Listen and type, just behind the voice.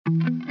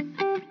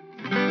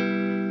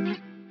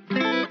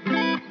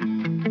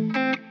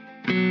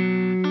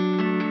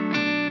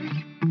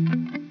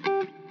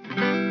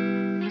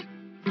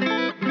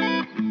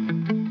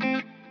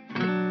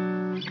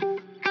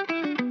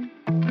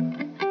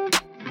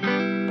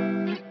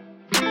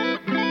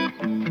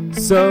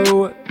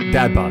So,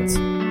 dad bods.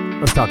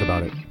 Let's talk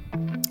about it.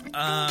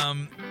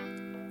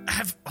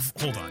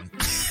 Hold on.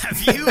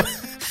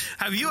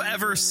 Have you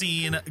ever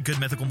seen Good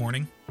Mythical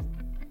Morning?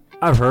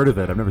 I've heard of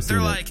it. I've never seen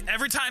They're it. like,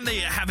 every time they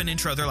have an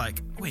intro, they're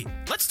like, wait,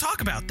 let's talk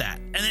about that.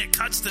 And then it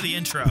cuts to the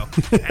intro.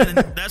 And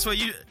then that's what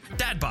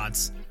dad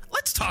bods.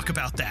 Let's talk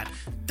about that.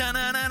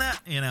 Da-na-na-na,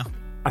 you know.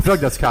 I feel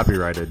like that's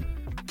copyrighted.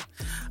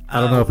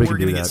 I don't know if we can do that. We're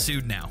going to get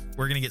sued now.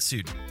 We're going to get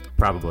sued.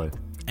 Probably.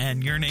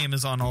 And your name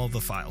is on all of the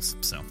files,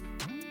 so.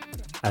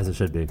 As it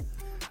should be.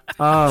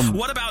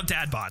 What about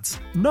dad bods?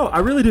 No, I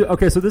really do.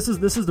 Okay, so this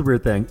is the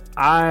weird thing.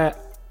 I'm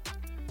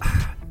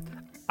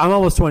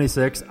almost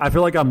 26. I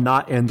feel like I'm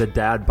not in the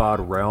dad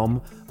bod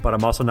realm, but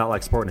I'm also not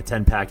like sporting a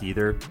 10-pack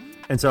either.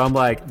 And so I'm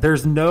like,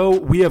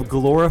 we have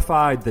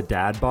glorified the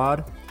dad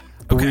bod,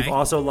 but we've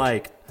also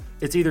like,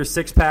 it's either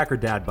 6-pack or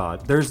dad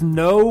bod. There's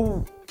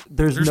no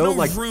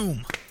like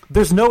room.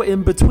 There's no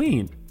in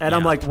between. And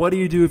I'm like, what do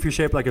you do if you're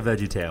shaped like a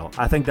Veggie Tale?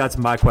 I think that's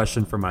my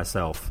question for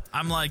myself.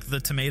 I'm like the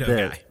tomato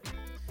guy.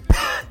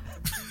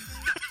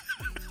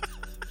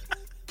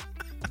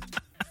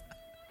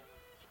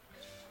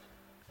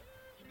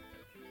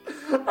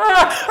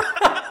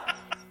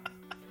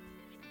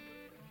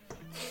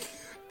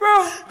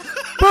 Bro,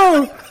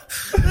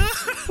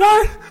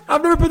 why?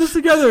 I've never put this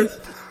together.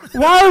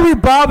 Why are we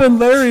Bob and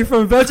Larry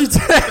from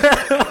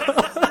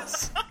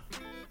VeggieTales?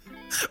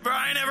 Bro,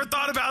 I never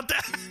thought about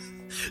that.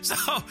 So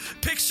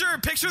picture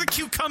the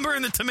cucumber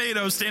and the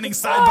tomato standing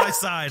side by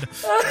side.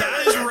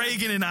 That is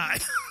Reagan and I.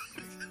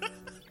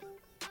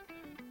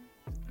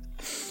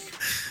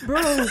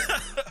 Bro,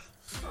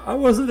 I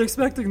wasn't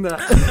expecting that.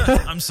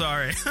 I'm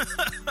sorry.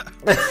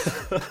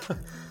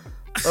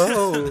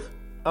 Oh,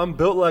 I'm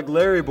built like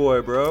Larry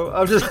Boy, bro.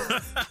 I'm just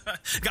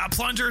got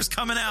plungers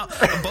coming out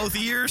of both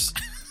ears.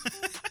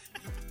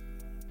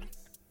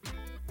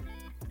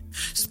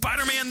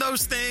 Spider-Man,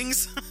 those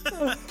things.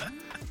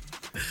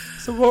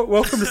 So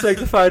welcome to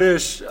Sanctified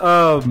Ish.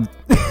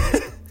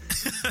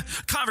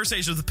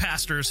 Conversations with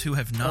pastors who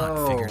have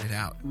not figured it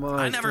out.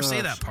 I never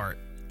say that part.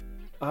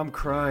 I'm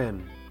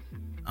crying.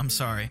 I'm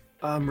sorry.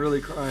 I'm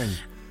really crying.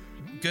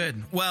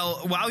 Good.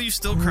 Well, while you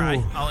still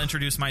cry, I'll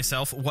introduce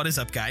myself. What is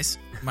up, guys?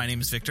 My name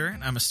is Victor.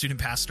 I'm a student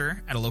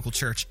pastor at a local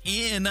church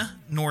in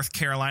North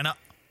Carolina.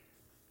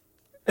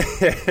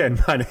 And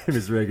my name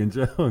is Reagan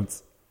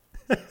Jones.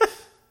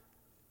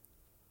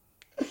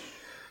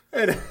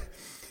 And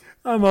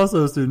I'm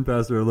also a student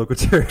pastor at a local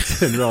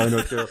church in Raleigh,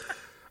 North Carolina.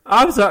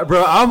 I'm sorry,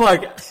 bro. I'm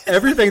like,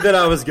 everything that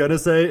I was going to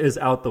say is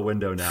out the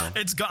window now.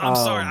 It's gone. I'm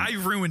sorry. I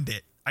ruined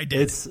it. I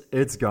did.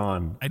 It's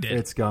gone. I did.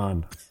 It's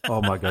gone.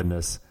 Oh, my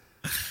goodness.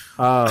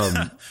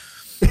 Well,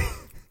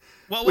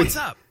 what's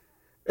up?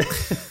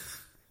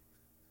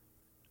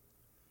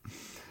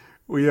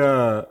 We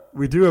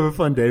do have a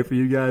fun day for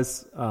you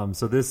guys.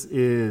 So we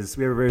have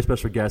a very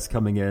special guest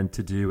coming in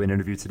to do an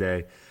interview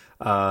today.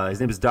 His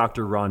name is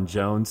Dr. Ron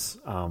Jones.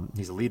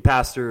 He's a lead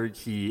pastor.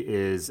 He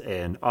is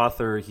an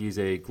author. He's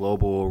a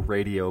global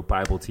radio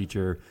Bible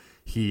teacher.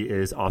 He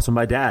is also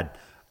my dad.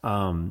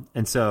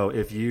 And so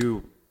if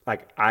you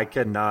I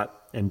cannot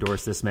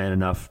endorse this man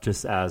enough,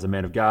 just as a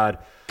man of God,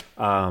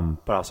 but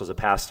also as a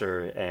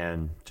pastor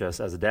and just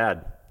as a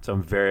dad. So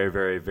I'm very,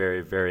 very,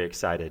 very, very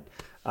excited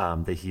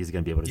that he's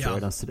going to be able to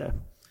join us today.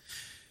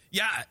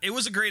 Yeah, it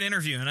was a great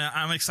interview, and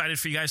I'm excited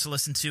for you guys to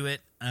listen to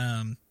it.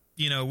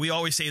 We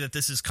always say that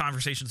this is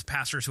conversations with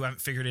pastors who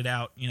haven't figured it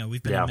out.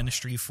 We've been in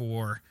ministry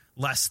for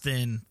less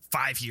than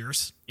 5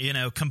 years,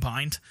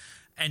 combined.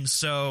 And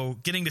so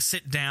getting to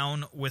sit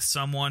down with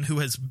someone who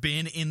has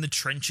been in the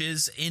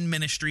trenches in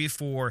ministry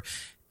for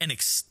an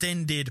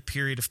extended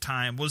period of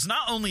time was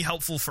not only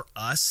helpful for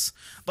us,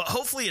 but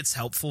hopefully it's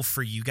helpful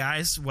for you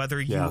guys,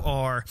 whether you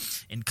are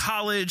in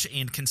college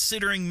and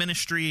considering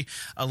ministry,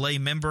 a lay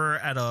member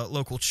at a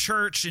local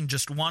church, and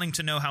just wanting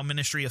to know how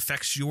ministry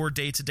affects your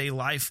day-to-day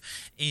life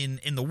in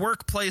the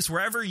workplace,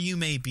 wherever you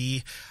may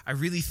be. I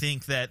really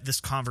think that this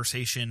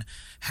conversation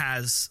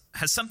has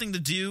something to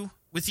do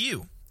with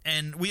you.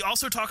 And we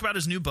also talk about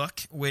his new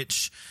book,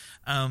 which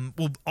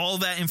all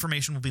that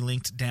information will be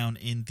linked down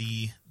in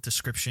the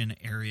description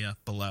area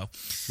below.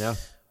 Yeah.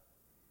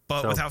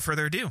 But without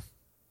further ado,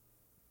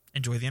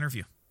 enjoy the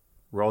interview.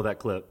 Roll that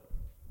clip.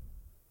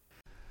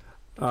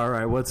 All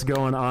right, what's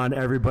going on,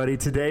 everybody?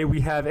 Today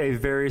we have a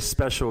very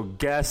special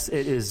guest.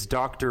 It is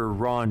Dr.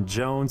 Ron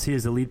Jones. He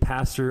is the lead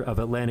pastor of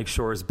Atlantic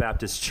Shores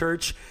Baptist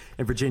Church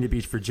in Virginia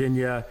Beach,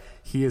 Virginia.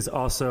 He is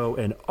also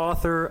an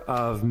author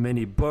of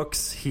many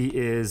books. He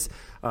is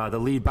the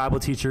lead Bible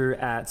teacher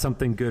at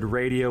Something Good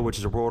Radio, which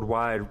is a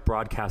worldwide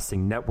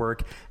broadcasting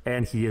network.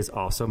 And he is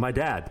also my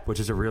dad,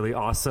 which is a really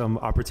awesome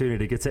opportunity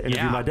to get to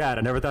interview my dad.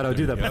 I never thought I would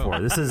do that before.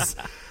 This is...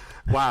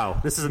 Wow,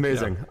 this is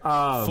amazing.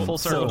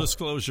 Full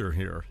disclosure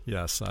here.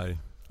 Yes,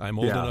 I'm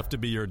old enough to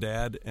be your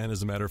dad, and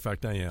as a matter of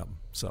fact, I am.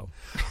 So,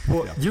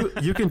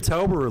 you can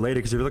tell we're related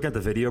because if you're looking at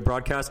the video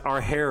broadcast,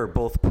 our hair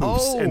both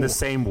poofs in the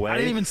same way. I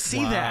didn't even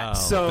see that.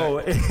 So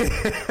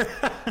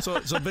So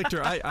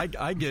Victor,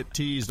 I get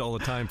teased all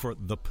the time for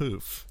the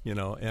poof,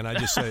 and I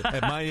just say,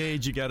 at my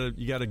age, you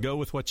gotta go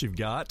with what you've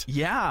got.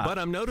 Yeah. But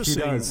I'm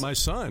noticing my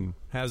son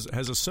has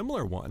a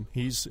similar one.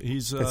 He's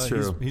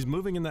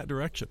moving in that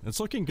direction. It's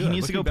looking good. He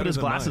needs to go put his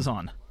glasses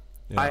on.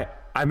 Yeah.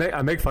 I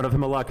make fun of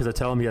him a lot because I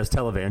tell him he has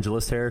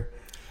televangelist hair.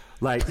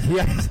 Like he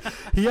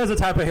has a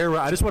type of hair where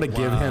I just want to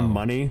give him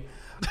money.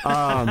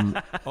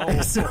 And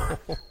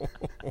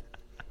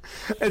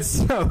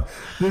so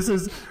this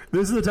is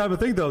the type of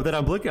thing though that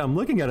I'm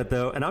looking at it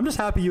though, and I'm just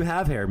happy you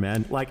have hair,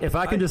 man. Like if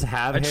I can just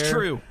have hair,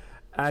 true.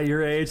 At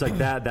your age, like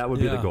that would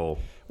be the goal.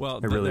 Well,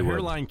 the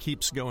hairline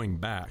keeps going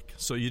back,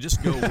 so you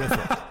just go with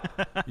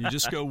it. You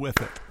just go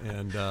with it,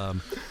 and at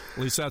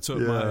least that's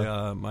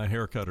what my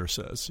hair cutter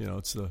says.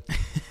 It's the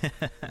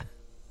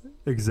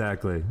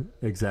Exactly,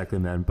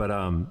 man. But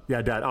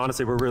Dad,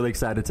 honestly, we're really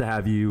excited to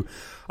have you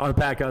on the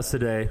podcast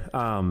today.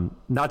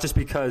 Not just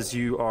because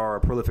you are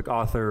a prolific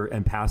author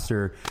and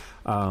pastor,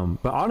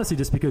 but honestly,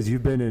 just because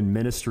you've been in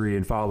ministry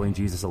and following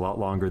Jesus a lot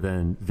longer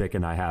than Vic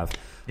and I have.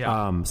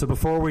 Yeah. So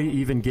before we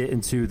even get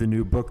into the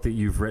new book that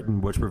you've written,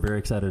 which we're very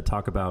excited to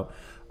talk about,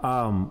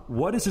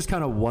 what is just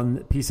kind of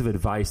one piece of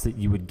advice that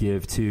you would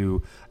give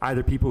to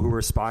either people who are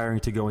aspiring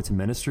to go into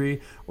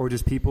ministry or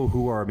just people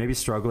who are maybe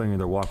struggling in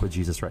their walk with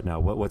Jesus right now?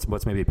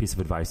 What's maybe a piece of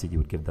advice that you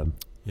would give them?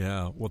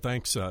 Yeah, well,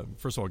 thanks.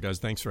 First of all, guys,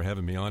 thanks for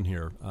having me on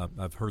here.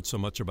 I've heard so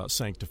much about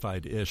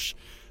Sanctified-ish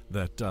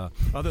that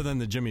other than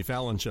the Jimmy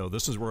Fallon show,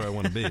 this is where I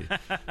want to be.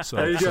 So,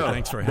 there you go.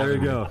 Thanks for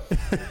having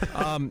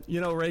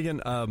me.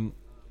 Reagan,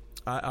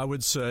 I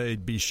would say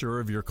be sure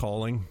of your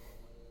calling.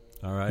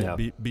 All right?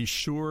 Yeah. Be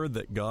sure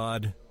that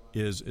God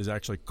is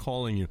actually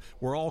calling you.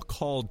 We're all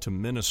called to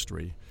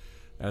ministry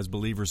as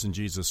believers in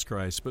Jesus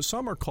Christ, but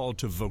some are called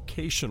to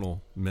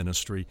vocational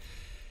ministry.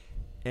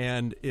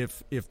 And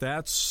if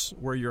that's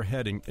where you're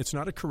heading, it's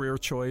not a career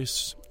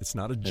choice. It's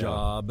not a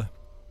job.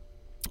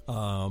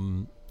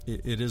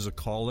 It is a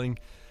calling,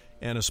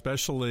 and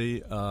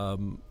especially at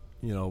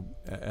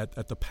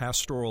the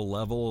pastoral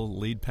level,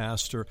 lead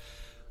pastor.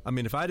 I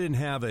mean, if I didn't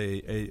have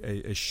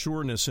a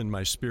sureness in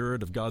my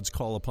spirit of God's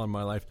call upon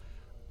my life,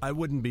 I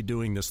wouldn't be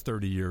doing this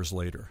 30 years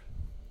later.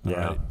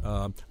 Yeah. Right?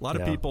 A lot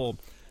of people,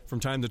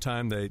 from time to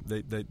time,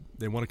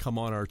 they want to come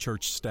on our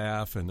church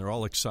staff, and they're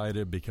all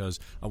excited because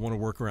I want to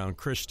work around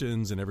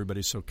Christians, and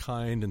everybody's so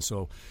kind and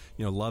so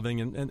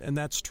loving, and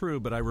that's true.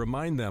 But I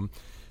remind them,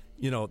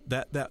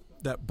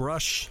 that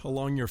brush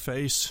along your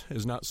face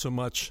is not so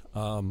much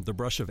the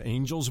brush of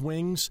angels'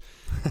 wings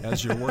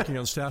as you're working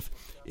on staff.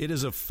 It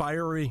is a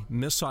fiery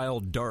missile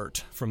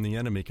dart from the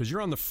enemy, because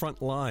you're on the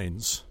front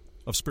lines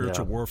of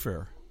spiritual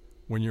warfare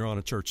when you're on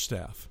a church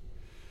staff.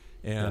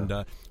 And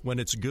when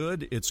it's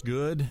good, it's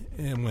good.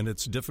 And when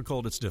it's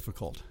difficult, it's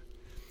difficult.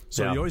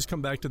 So you always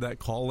come back to that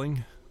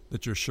calling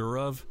that you're sure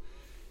of,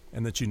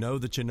 and that you know.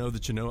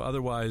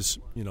 Otherwise,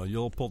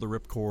 you'll pull the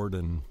ripcord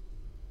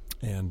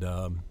and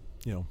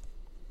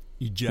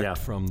eject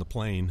from the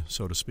plane,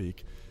 so to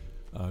speak,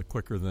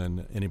 quicker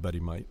than anybody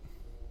might.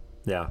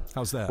 Yeah.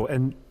 How's that? Well,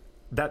 and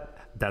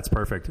that's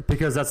perfect,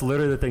 because that's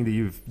literally the thing that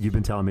you've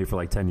been telling me for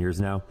like 10 years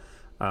now.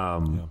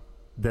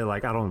 That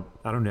like I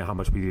don't know how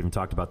much we've even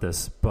talked about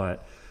this,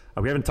 but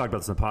we haven't talked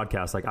about this in the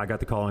podcast. Like I got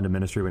the call into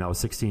ministry when I was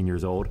 16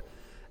 years old,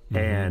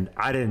 and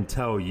I didn't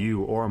tell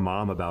you or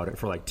Mom about it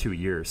for like 2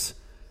 years,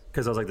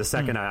 because I was like the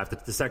second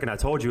I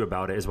told you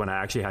about it is when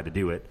I actually had to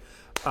do it.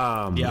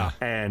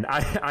 And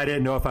I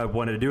didn't know if I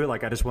wanted to do it.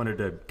 Like I just wanted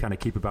to kind of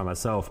keep it by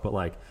myself. But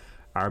like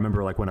I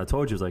remember like when I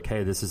told you, it was like,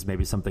 hey, this is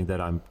maybe something that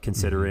I'm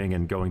considering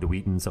and going to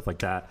Wheaton and stuff like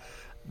that.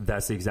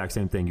 That's the exact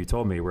same thing you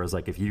told me. Whereas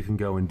like if you can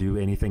go and do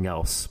anything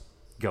else,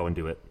 go and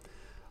do it.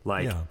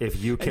 Like if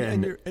you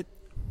can.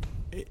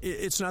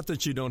 It's not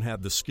that you don't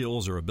have the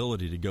skills or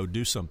ability to go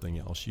do something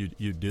else.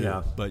 You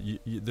do, but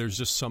there's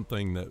just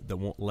something that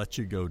won't let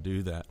you go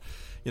do that.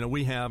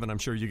 We have, and I'm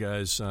sure you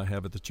guys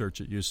have at the church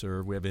that you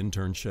serve, we have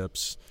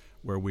internships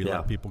where we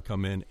let people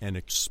come in and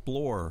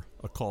explore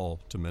a call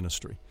to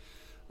ministry.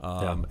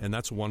 And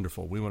that's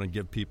wonderful. We want to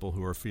give people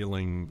who are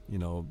feeling,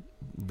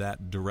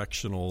 that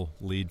directional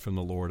lead from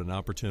the Lord an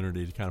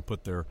opportunity to kind of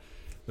put their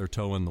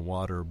toe in the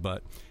water.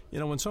 But,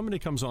 when somebody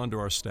comes onto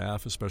our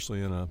staff,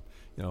 especially in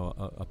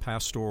a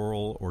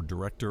pastoral or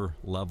director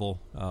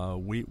level,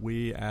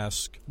 we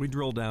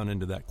drill down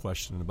into that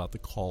question about the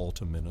call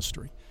to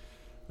ministry.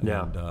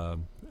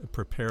 And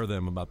prepare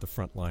them about the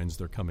front lines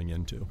they're coming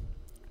into.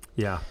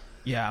 Yeah.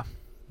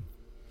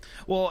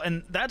 Well,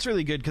 and that's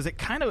really good, because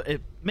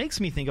it makes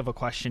me think of a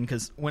question,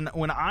 because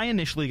when I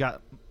initially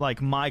got like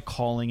my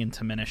calling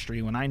into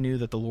ministry, when I knew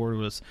that the Lord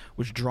was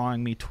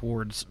drawing me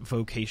towards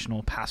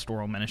vocational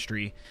pastoral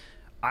ministry,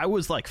 I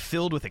was like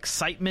filled with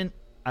excitement.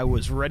 I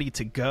was ready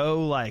to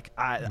go. Like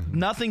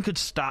nothing could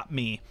stop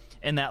me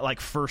in that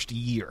like first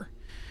year.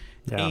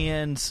 Yeah.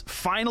 And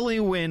finally,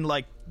 when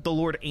like the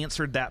Lord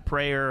answered that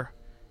prayer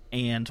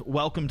and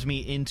welcomed me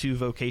into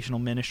vocational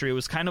ministry, it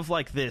was kind of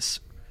like this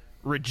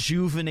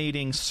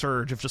rejuvenating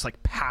surge of just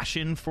like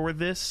passion for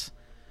this.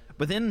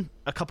 But then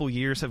a couple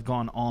years have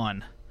gone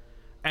on,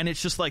 and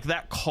it's just like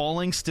that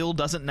calling still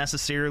doesn't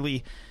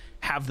necessarily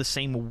have the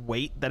same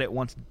weight that it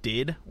once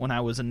did when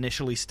I was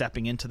initially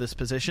stepping into this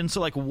position.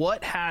 So like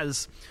what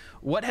has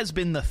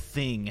been the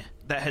thing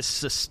that has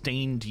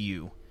sustained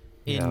you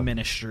in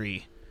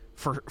ministry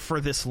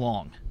for this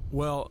long?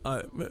 Well,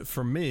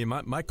 for me,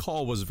 my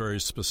call was very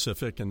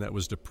specific, and that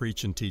was to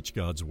preach and teach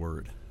God's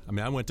Word. I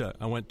mean, I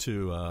went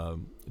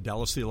to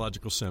Dallas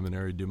Theological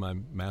Seminary to do my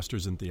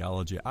master's in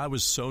theology. I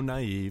was so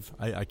naive.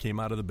 I came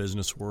out of the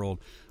business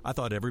world. I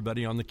thought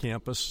everybody on the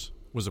campus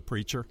was a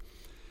preacher.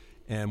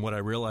 And what I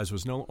realized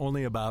was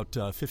only about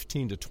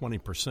 15 to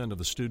 20% of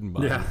the student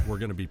body were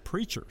going to be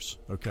preachers,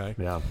 okay?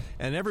 Yeah.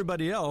 And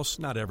everybody else,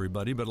 not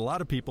everybody, but a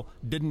lot of people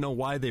didn't know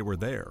why they were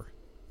there.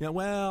 Yeah,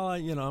 well,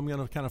 I'm going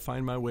to kind of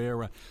find my way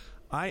around.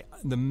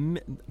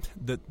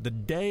 The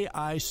day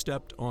I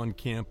stepped on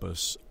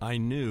campus, I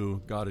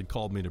knew God had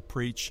called me to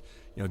preach.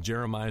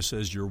 Jeremiah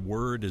says, "Your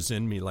word is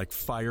in me like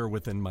fire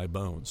within my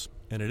bones,"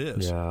 and it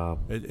is. Yeah.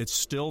 It's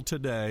still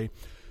today.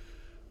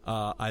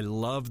 I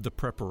love the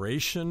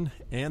preparation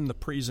and the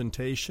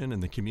presentation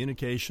and the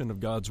communication of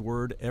God's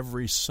word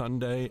every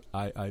Sunday.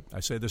 I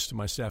say this to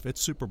my staff: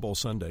 it's Super Bowl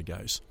Sunday,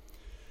 guys.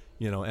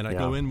 And I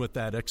go in with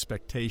that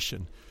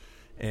expectation.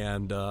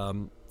 And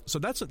so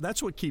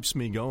that's what keeps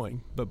me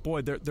going. But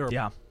boy, there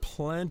are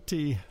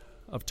plenty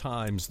of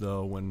times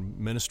though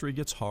when ministry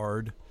gets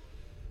hard,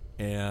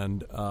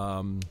 and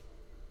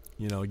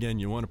again,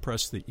 you want to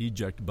press the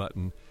eject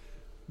button.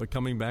 But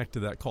coming back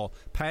to that call,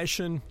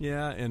 passion,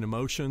 and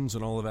emotions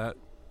and all of that,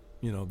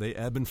 they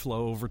ebb and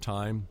flow over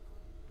time.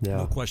 Yeah.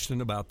 No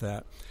question about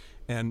that.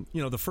 And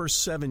the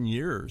first 7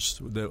 years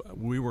that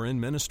we were in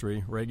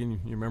ministry,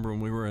 Reagan, you remember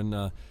when we were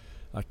in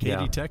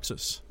Katy,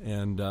 Texas,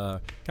 and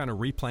kind of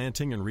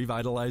replanting and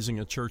revitalizing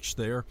a church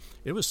there.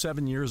 It was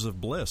 7 years of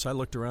bliss. I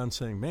looked around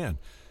saying, man,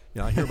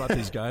 I hear about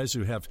these guys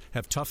who have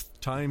tough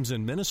times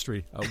in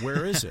ministry.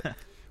 Where is it?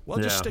 Well,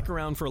 just stick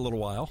around for a little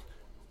while,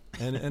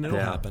 and it'll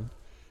happen.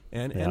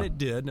 And it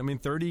did. I mean,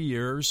 30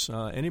 years,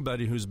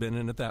 anybody who's been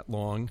in it that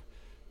long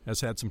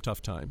has had some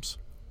tough times.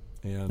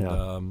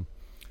 And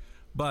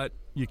but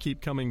you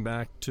keep coming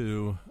back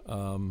to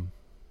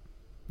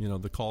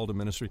the call to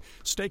ministry.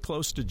 Stay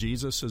close to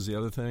Jesus is the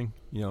other thing,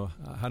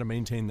 how to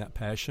maintain that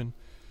passion.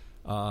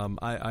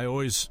 I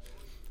always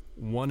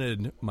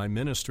wanted my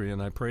ministry,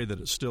 and I pray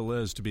that it still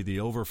is, to be the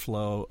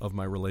overflow of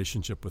my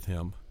relationship with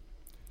Him.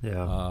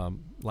 Yeah.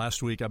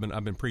 Last week I've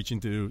been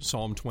preaching through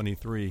Psalm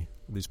 23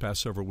 these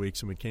past several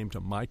weeks, and we came to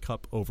 "My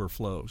cup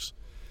overflows."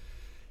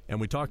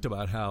 And we talked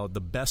about how the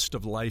best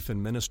of life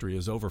in ministry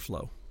is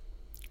overflow.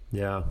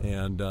 Yeah.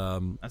 And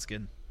that's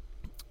good.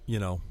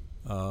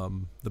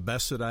 The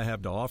best that I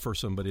have to offer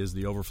somebody is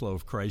the overflow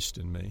of Christ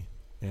in me,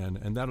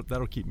 and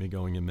that'll keep me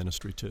going in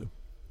ministry too.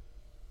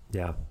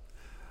 Yeah.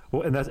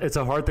 Well, and it's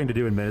a hard thing to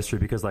do in ministry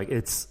because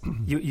it's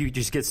you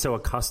just get so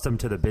accustomed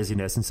to the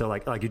busyness, and so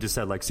like you just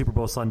said, like Super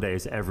Bowl Sunday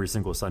is every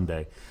single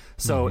Sunday,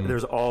 so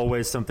there's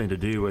always something to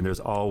do and there's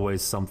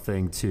always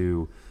something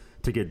to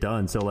get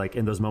done. So like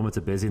in those moments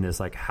of busyness,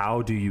 like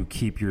how do you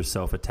keep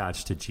yourself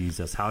attached to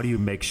Jesus? How do you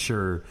make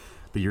sure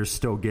that you're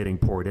still getting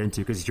poured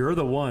into? Because you're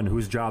the one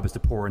whose job is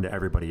to pour into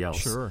everybody else.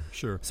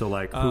 Sure. So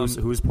like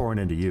who's pouring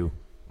into you?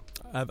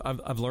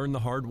 I've learned the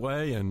hard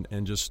way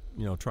and just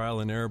trial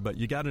and error. But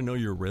you got to know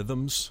your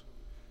rhythms.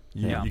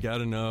 You got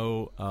to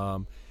know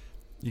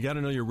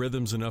your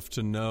rhythms enough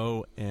to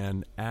know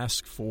and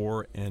ask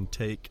for and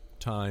take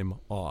time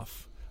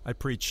off. I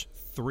preach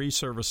 3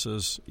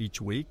 services each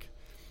week.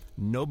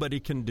 Nobody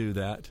can do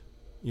that,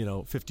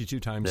 52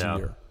 times a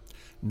year.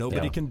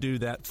 Nobody can do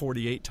that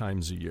 48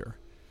 times a year.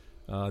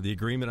 The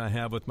agreement I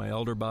have with my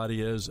elder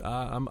body is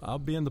I'll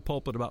be in the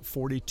pulpit about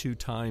 42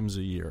 times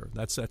a year.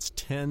 That's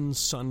 10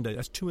 Sundays.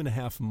 That's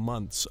 2.5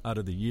 months out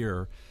of the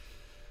year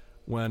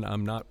when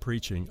I'm not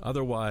preaching.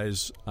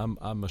 Otherwise, I'm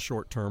a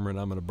short-termer and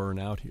I'm going to burn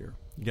out here.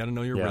 You got to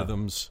know your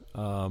rhythms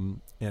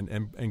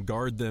and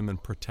guard them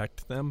and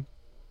protect them.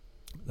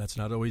 That's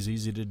not always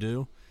easy to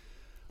do.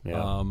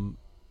 Yeah.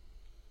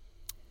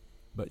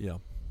 But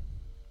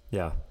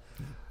yeah.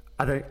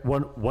 I think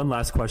one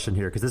last question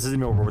here, because this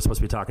isn't what we're supposed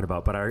to be talking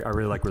about, but I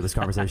really like where this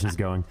conversation is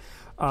going.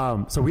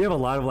 So we have a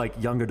lot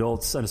of young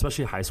adults and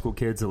especially high school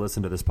kids that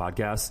listen to this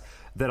podcast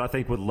that I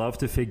think would love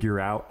to figure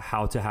out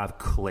how to have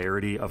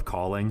clarity of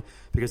calling,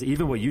 because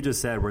even what you just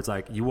said, where it's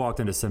like you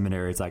walked into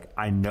seminary, it's like,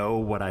 I know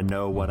what I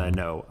know,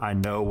 I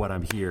know what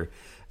I'm here.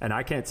 And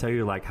I can't tell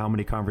you how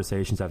many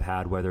conversations I've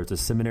had, whether it's a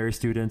seminary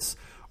students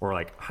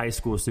or high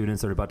school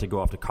students that are about to go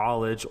off to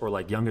college,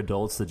 or young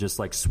adults that just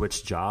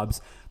switch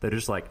jobs. They're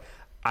just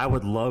I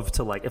would love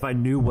to, if I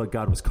knew what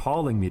God was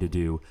calling me to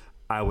do,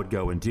 I would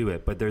go and do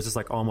it. But there's this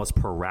almost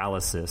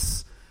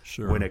paralysis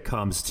when it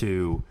comes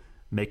to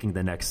making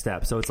the next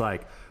step. So it's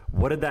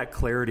what did that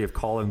clarity of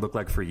calling look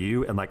like for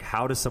you? And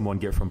how does someone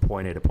get from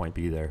point A to point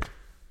B there?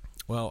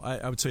 Well,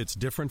 I would say it's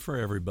different for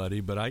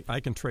everybody, but I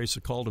can trace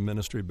a call to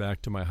ministry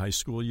back to my high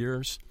school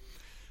years.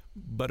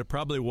 But it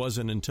probably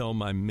wasn't until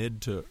my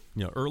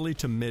early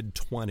to mid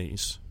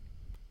 20s,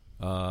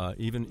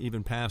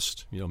 even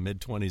past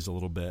mid 20s a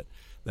little bit,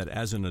 that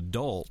as an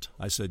adult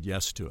I said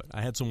yes to it.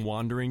 I had some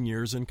wandering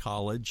years in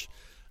college.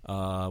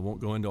 I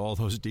won't go into all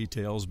those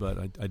details, but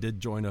I did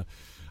join a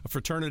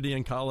fraternity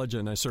in college,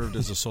 and I served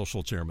as a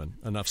social chairman.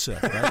 Enough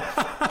said,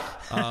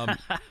 right?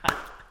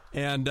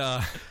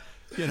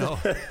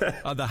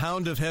 The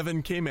hound of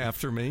heaven came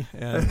after me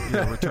and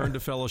returned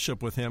to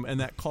fellowship with him, and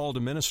that call to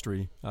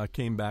ministry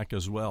came back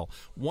as well.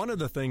 One of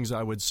the things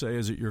I would say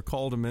is that your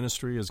call to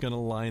ministry is going to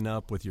line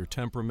up with your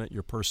temperament,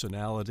 your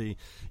personality,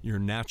 your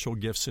natural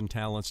gifts and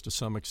talents to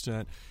some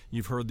extent.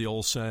 You've heard the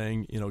old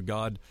saying,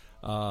 God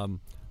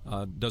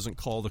doesn't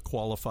call the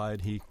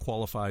qualified, he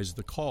qualifies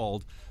the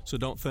called. So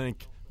don't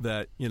think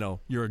that,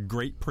 you're a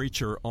great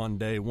preacher on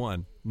day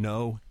one.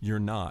 No, you're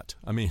not.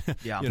 I mean,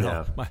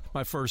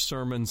 my first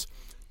sermons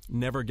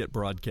never get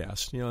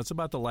broadcast. It's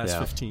about the last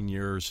 15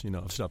 years,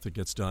 of stuff that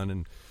gets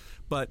done.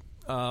 But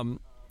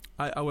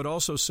I would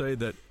also say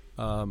that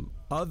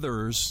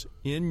others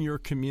in your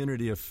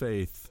community of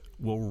faith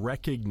will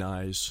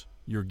recognize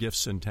your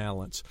gifts and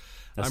talents.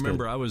 I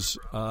remember I was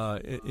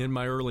in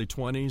my early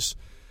 20s,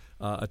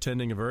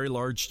 attending a very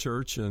large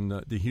church in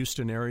the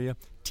Houston area,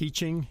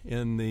 teaching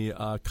in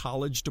the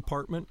college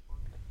department,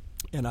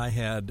 and I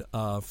had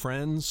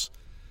friends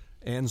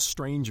and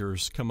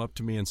strangers come up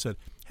to me and said,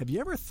 "Have you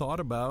ever thought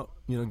about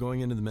going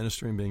into the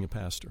ministry and being a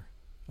pastor?"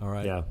 All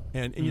right,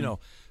 and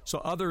so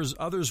others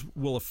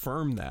will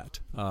affirm that.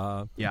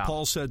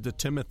 Paul said to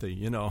Timothy,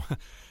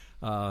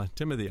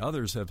 Timothy,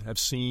 others have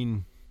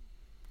seen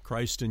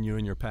Christ in you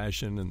and your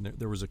passion, and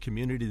there was a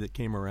community that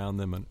came around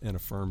them and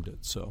affirmed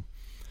it. So.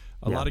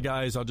 A lot of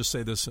guys, I'll just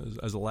say this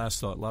as a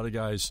last thought, a lot of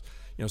guys,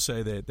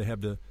 say they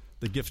have the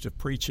gift of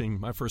preaching.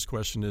 My first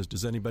question is,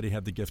 does anybody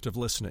have the gift of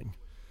listening?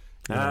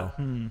 There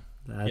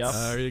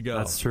you go.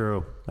 That's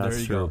true.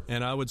 That's true. Go.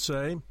 And I would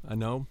say, I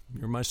know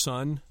you're my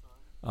son,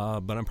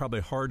 but I'm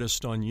probably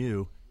hardest on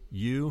you.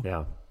 You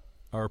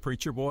are a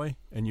preacher boy,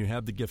 and you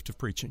have the gift of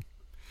preaching.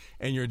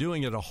 And you're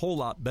doing it a whole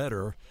lot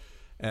better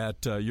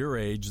at your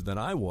age than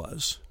I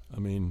was. I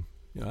mean,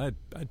 I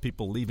had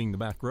people leaving the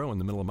back row in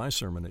the middle of my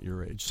sermon at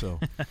your age, so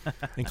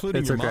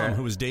including your mom,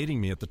 who was dating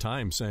me at the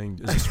time, saying,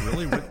 "Is this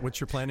really what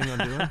you're planning on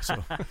doing?"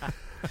 So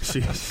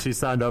she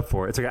signed up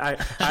for it. It's okay.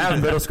 I have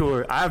middle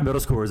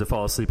schoolers that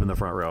fall asleep in the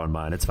front row in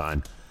mine. It's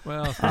fine.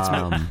 Well,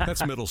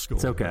 that's middle school.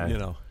 It's okay.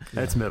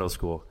 It's middle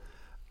school.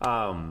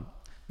 Well,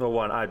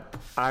 one,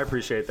 I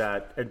appreciate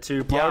that, and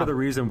two, part of the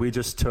reason we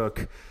just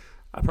took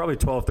probably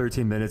 12,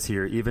 13 minutes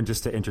here, even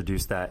just to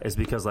introduce that, is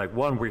because,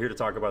 one, we're here to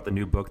talk about the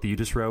new book that you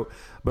just wrote.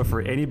 But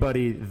for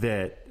anybody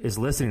that is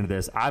listening to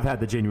this, I've had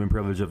the genuine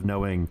privilege of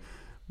knowing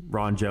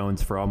Ron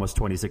Jones for almost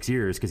 26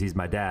 years because he's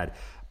my dad.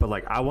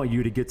 But, I want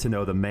you to get to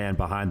know the man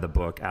behind the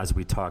book as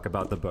we talk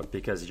about the book,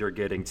 because you're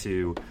getting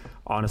to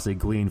honestly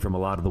glean from a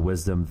lot of the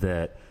wisdom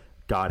that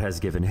God has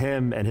given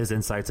him and his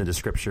insights into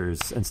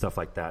scriptures and stuff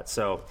like that.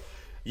 So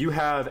you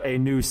have a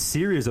new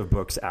series of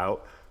books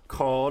out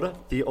called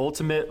The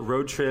Ultimate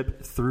Road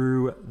Trip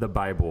Through the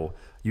Bible.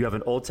 You have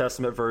an Old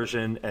Testament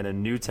version and a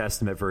New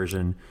Testament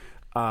version.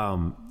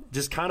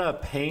 Just kind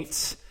of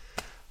paint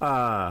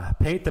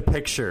the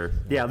picture.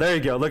 Yeah, there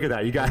you go. Look at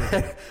that. You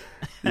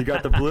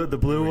got the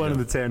blue one and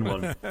the tan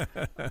one.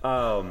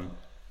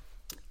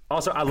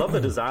 Also, I love the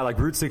design,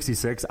 Route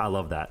 66. I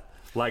love that.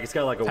 It's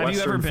got a Western feel to it. Have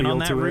you ever been on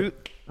that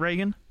route,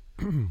 Reagan?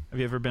 Have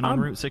you ever been on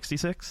Route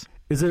 66?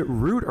 Is it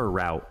route or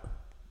route?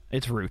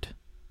 It's route.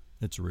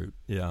 It's route.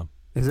 Yeah.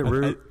 Is it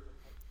route?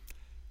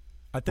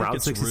 I think Route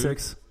it's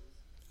 66.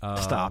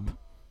 Stop.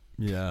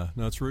 Yeah,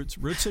 no, it's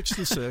Route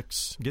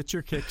 66. Get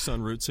your kicks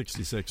on Route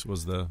 66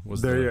 was the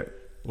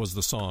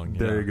song.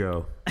 There you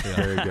go. Yeah.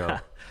 There you go.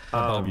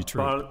 Bobby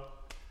Troop.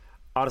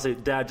 Honestly,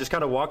 Dad, just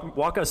kind of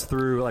walk us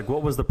through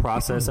what was the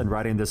process in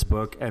writing this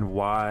book and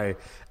why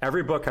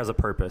every book has a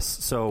purpose.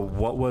 So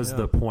what was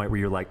the point where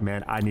you're like,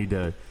 man, I need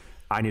to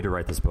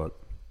write this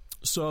book?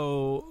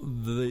 So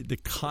the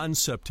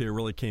concept here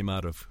really came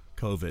out of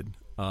COVID.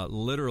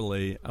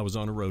 Literally, I was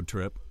on a road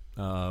trip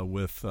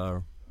with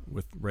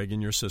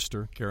Reagan, your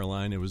sister,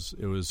 Caroline. It was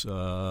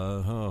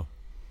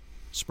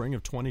spring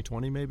of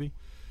 2020, maybe.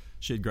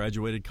 She had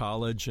graduated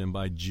college, and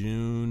by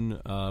June,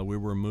 we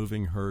were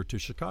moving her to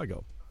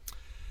Chicago.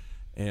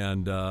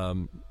 And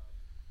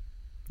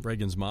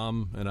Reagan's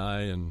mom and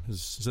I and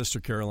his sister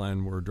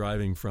Caroline were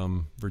driving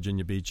from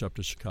Virginia Beach up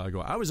to Chicago.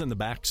 I was in the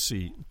back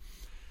seat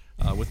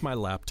with my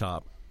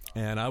laptop.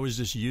 And I was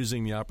just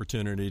using the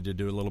opportunity to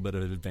do a little bit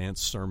of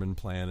advanced sermon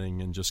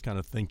planning and just kind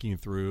of thinking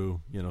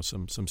through,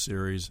 some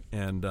series.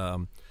 And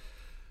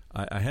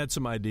I had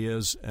some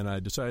ideas, and I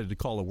decided to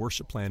call a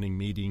worship planning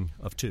meeting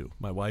of two,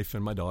 my wife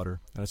and my daughter.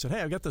 And I said,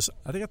 hey, I got this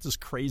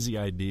crazy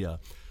idea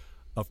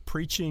of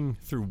preaching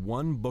through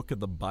one book of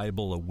the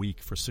Bible a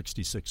week for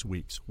 66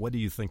 weeks. What do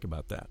you think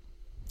about that?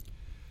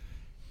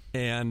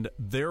 And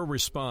their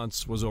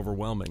response was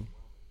overwhelming,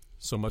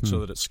 so much so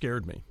that it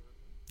scared me.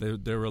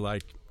 They were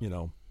like,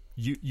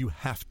 you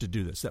have to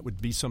do this. That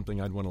would be something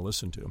I'd want to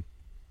listen to.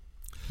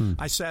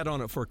 I sat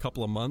on it for a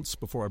couple of months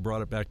before I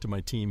brought it back to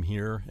my team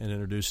here and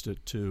introduced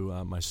it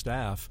to my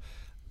staff.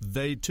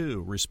 They,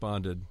 too,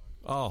 responded,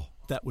 oh,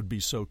 that would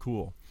be so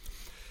cool.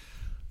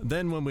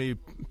 then when we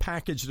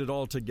packaged it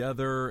all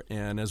together,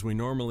 and as we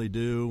normally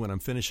do when I'm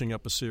finishing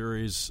up a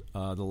series,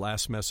 the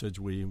last message,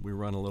 we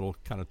run a little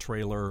kind of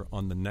trailer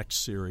on the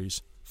next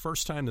series.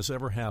 First time this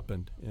ever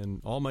happened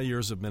in all my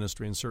years of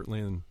ministry, and certainly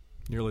in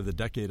nearly the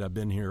decade I've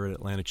been here at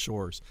Atlantic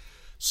Shores.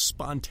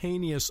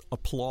 Spontaneous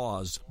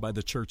applause by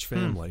the church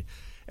family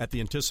at the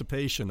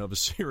anticipation of a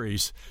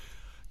series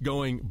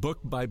going book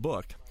by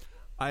book.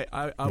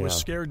 I was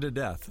scared to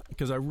death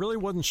because I really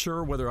wasn't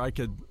sure whether I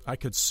could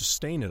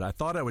sustain it. I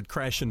thought I would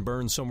crash and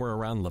burn somewhere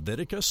around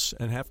Leviticus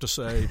and have to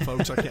say,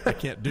 folks, I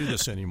can't do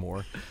this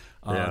anymore.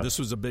 This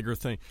was a bigger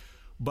thing.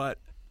 But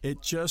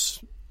it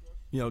just,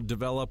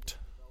 developed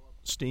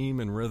steam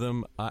and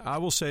rhythm. I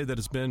will say that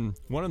it's been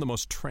one of the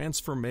most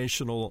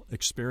transformational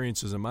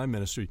experiences in my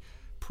ministry,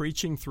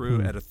 preaching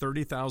through at a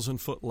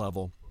 30,000-foot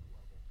level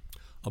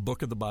a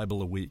book of the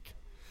Bible a week.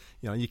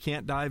 You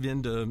can't dive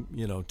into,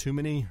 too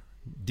many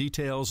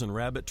details and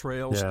rabbit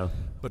trails,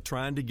 but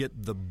trying to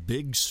get the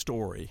big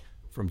story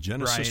from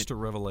Genesis to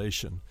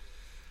Revelation.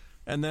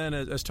 And then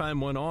as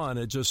time went on,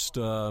 it just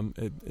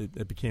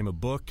it became a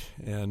book,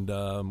 and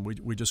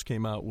we just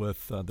came out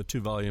with the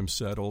 2-volume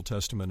set, Old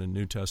Testament and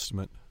New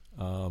Testament.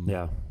 And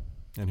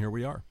here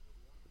we are.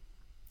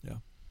 Yeah,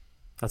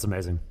 that's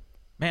amazing,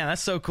 man.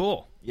 That's so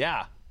cool.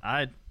 Yeah,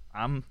 I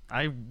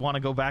want to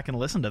go back and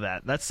listen to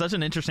that. That's such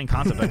an interesting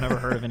concept. I've never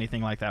heard of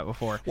anything like that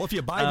before. Well, if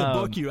you buy the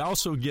book, you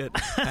also get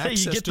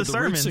access to the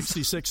Route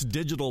 66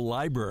 digital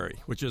library,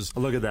 which is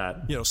look at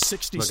that.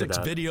 66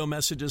 video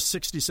messages,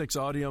 66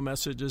 audio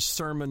messages,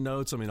 sermon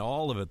notes. I mean,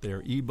 all of it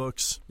there.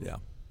 Ebooks. Yeah.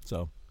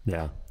 So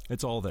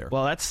it's all there.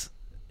 Well, that's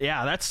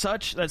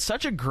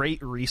such a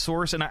great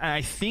resource, and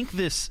I think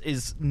this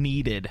is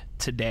needed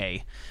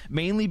today,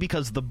 mainly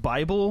because the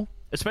Bible,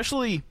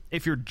 especially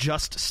if you're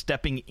just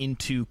stepping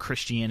into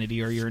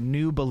Christianity or you're a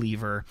new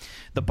believer,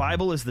 the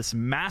Bible is this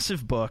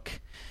massive book.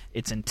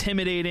 It's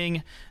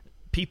intimidating.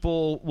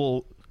 People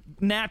will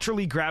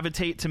naturally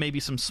gravitate to maybe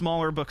some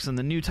smaller books in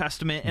the New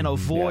Testament and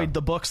avoid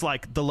the books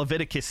like the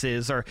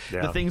Leviticus or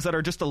the things that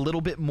are just a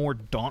little bit more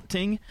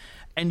daunting.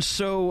 And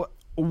so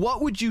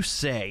what would you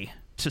say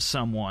to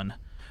someone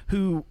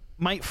who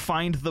might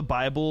find the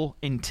Bible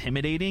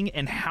intimidating,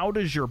 and how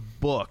does your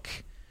book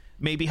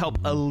maybe help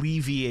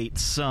alleviate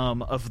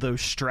some of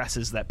those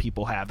stresses that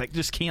people have that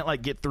just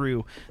can't get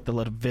through the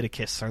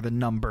Leviticus or the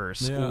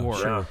Numbers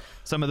or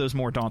some of those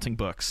more daunting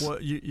books? Well,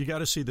 you got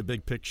to see the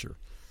big picture.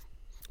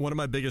 One of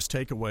my biggest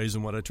takeaways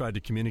and what I tried to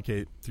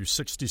communicate through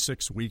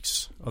 66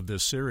 weeks of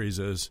this series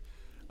is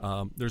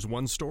there's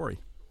one story.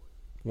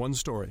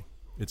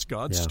 It's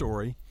God's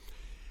story.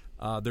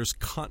 There's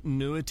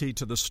continuity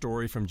to the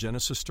story from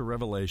Genesis to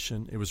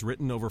Revelation. It was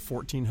written over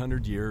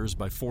 1,400 years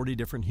by 40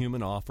 different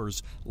human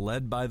authors,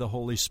 led by the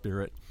Holy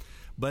Spirit.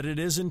 But it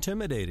is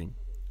intimidating.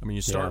 I mean,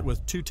 you start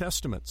with 2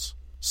 Testaments,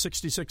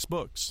 66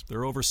 books. There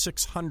are over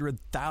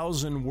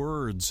 600,000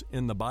 words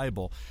in the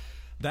Bible.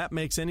 That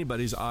makes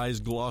anybody's eyes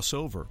gloss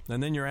over.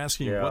 And then you're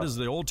asking, what does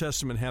the Old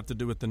Testament have to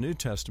do with the New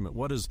Testament?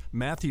 What does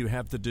Matthew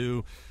have to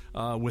do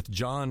with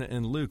John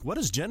and Luke? What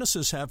does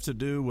Genesis have to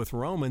do with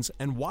Romans?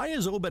 And why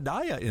is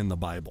Obadiah in the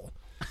Bible?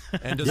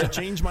 And does it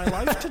change my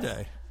life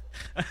today?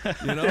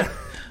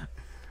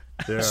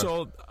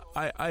 So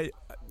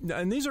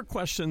and these are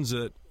questions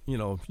that,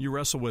 you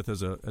wrestle with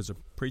as a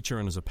preacher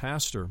and as a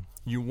pastor.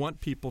 You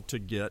want people to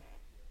get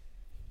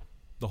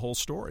the whole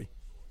story.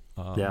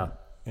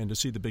 And to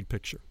see the big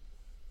picture.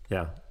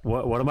 Yeah.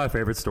 One of my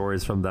favorite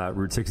stories from that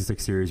Route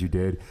 66 series you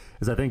did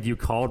is I think you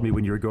called me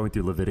when you were going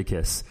through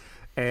Leviticus.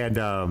 And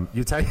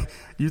you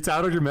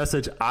titled your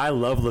message, "I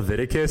love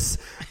Leviticus."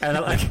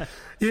 And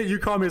you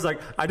called me, it's like,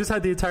 I just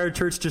had the entire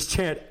church just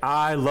chant,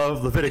 "I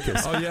love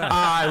Leviticus." Oh, yeah.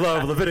 I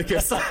love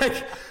Leviticus.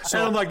 And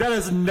I'm like, that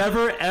has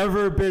never,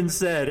 ever been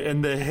said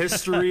in the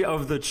history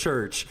of the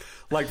church.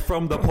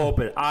 From the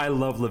pulpit, I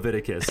love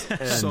Leviticus.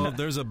 And so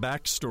there's a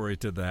backstory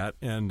to that,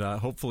 and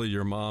hopefully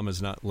your mom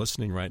is not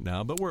listening right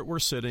now, but we're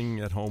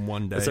sitting at home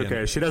one day. It's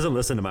okay. She doesn't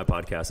listen to my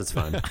podcast. It's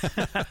fine.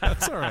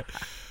 That's all right.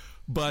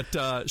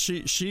 But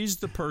she's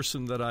the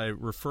person that I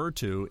refer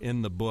to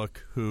in the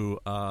book who,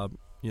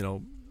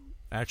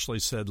 actually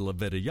said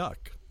Leviticus.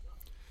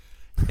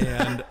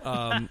 And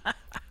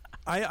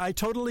I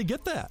totally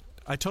get that.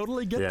 I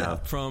totally get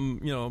that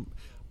from,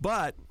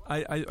 but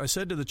I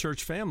said to the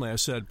church family, I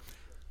said,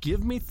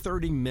 give me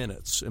 30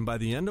 minutes, and by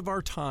the end of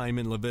our time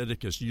in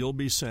Leviticus, you'll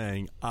be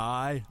saying,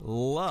 "I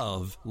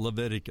love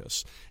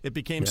Leviticus." It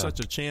became such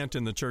a chant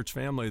in the church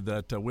family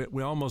that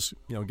we almost,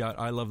 got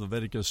 "I love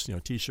Leviticus,"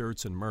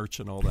 T-shirts and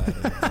merch and all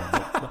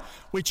that.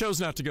 We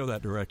chose not to go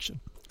that direction.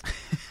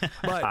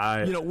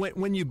 But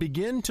when you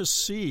begin to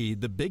see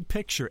the big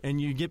picture and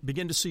you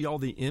begin to see all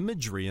the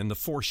imagery and the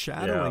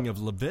foreshadowing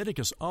of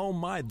Leviticus, oh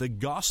my, the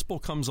gospel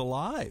comes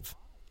alive.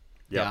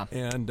 Yeah,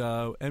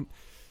 and.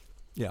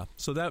 Yeah,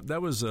 so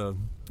that was a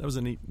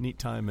neat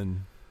time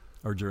in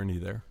our journey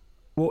there.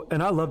 Well,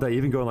 and I love that,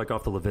 even going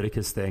off the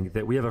Leviticus thing,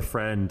 that we have a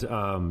friend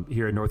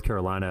here in North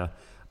Carolina.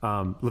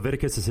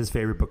 Leviticus is his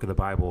favorite book of the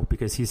Bible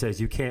because he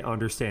says you can't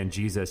understand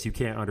Jesus, you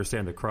can't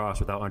understand the cross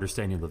without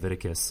understanding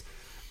Leviticus.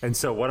 And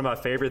so one of my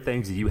favorite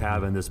things that you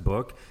have in this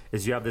book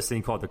is you have this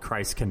thing called the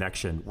Christ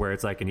connection, where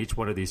it's like in each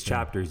one of these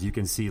chapters, you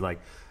can see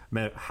like,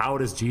 man, how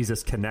does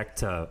Jesus connect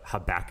to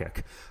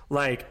Habakkuk?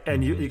 Like,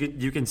 and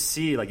you can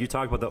see, like you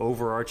talk about the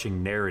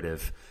overarching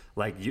narrative,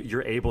 like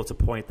you're able to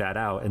point that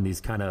out in these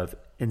kind of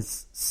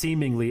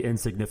seemingly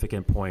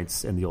insignificant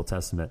points in the Old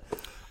Testament.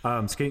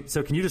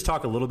 So can you just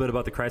talk a little bit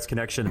about the Christ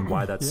connection and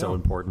why that's so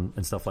important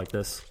and stuff like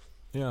this?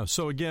 Yeah.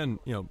 So again,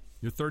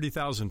 you're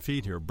 30,000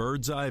 feet here,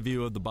 bird's eye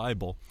view of the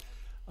Bible.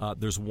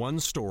 There's one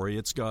story,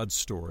 it's God's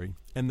story,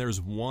 and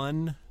there's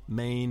one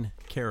main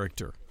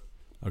character.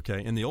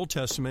 Okay, in the Old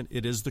Testament,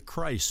 it is the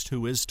Christ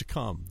who is to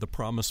come, the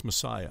promised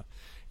Messiah.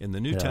 In the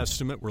New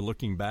Testament, we're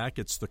looking back,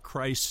 it's the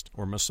Christ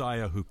or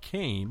Messiah who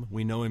came,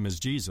 we know him as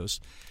Jesus,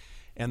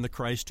 and the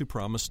Christ who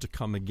promised to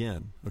come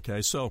again.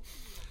 Okay, so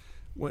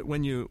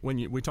when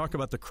we talk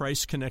about the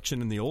Christ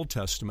connection in the Old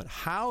Testament,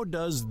 how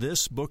does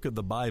this book of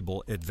the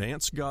Bible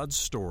advance God's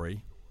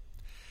story,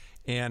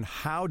 and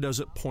how does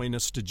it point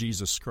us to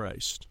Jesus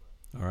Christ?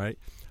 All right,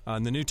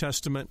 in the New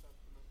Testament,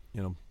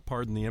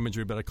 pardon the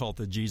imagery, but I call it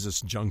the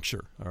Jesus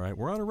juncture. All right,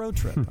 we're on a road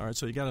trip. All right,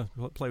 so you got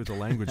to play with the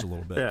language a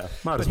little bit. Yeah,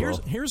 might as well.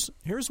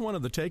 Here's one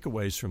of the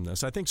takeaways from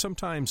this. I think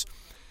sometimes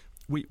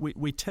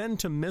we tend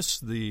to miss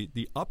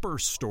the upper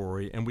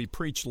story and we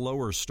preach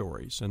lower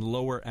stories and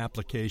lower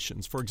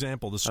applications. For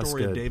example, the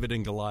story of David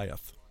and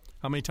Goliath.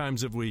 How many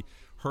times have we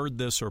heard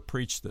this or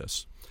preached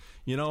this?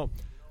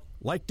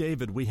 Like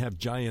David, we have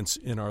giants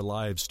in our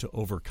lives to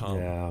overcome.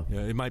 Yeah.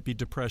 It might be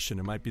depression,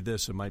 it might be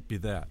this, it might be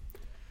that.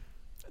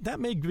 That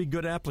may be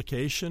good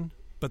application,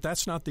 but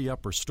that's not the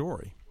upper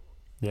story.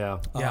 Yeah.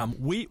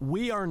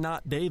 We are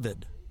not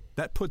David.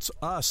 That puts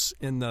us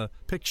in the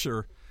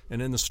picture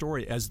and in the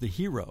story as the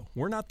hero.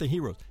 We're not the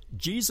heroes.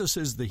 Jesus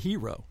is the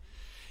hero.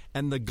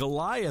 And the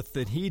Goliath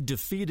that he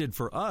defeated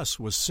for us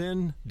was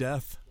sin,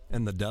 death,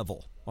 and the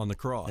devil on the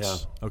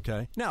cross. Yeah.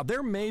 Okay? Now,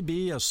 there may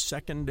be a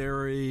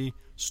secondary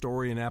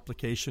story and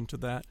application to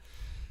that,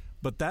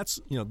 but that's,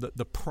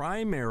 the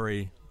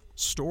primary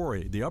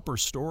story, the upper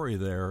story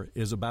there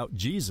is about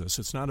Jesus.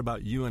 It's not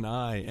about you and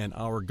I and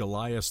our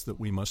Goliaths that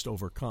we must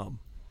overcome.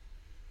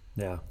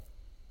 Yeah.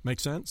 Make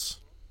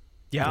sense?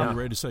 Yeah. Are you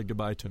ready to say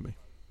goodbye to me?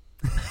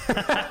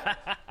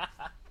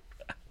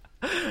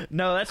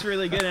 No, that's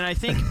really good. And I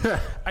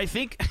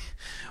think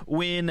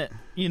when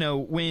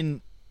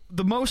the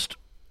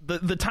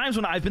times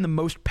when I've been the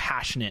most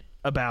passionate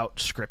about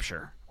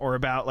Scripture or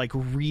about like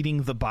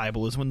reading the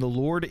Bible is when the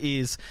Lord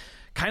is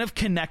kind of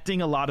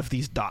connecting a lot of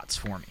these dots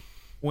for me.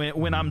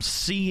 When I'm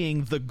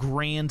seeing the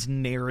grand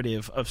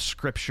narrative of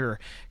Scripture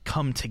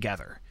come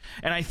together.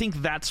 And I think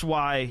that's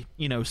why,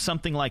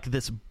 something like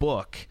this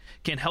book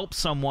can help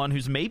someone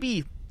who's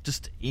maybe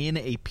just in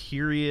a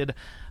period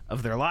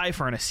of their life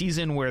or in a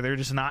season where they're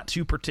just not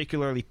too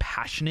particularly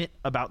passionate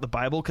about the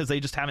Bible because they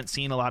just haven't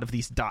seen a lot of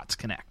these dots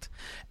connect.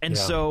 And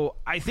so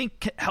I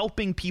think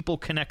helping people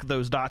connect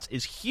those dots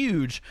is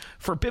huge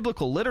for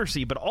biblical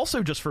literacy, but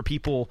also just for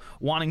people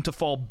wanting to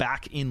fall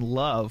back in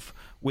love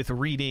with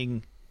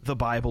reading the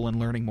Bible and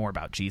learning more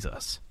about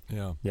Jesus.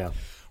 Yeah.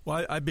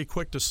 Well, I'd be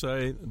quick to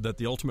say that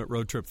the Ultimate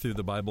Road Trip Through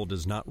the Bible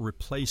does not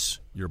replace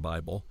your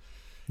Bible.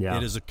 Yeah.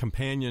 It is a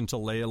companion to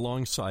lay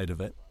alongside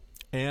of it.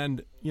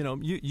 And,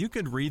 you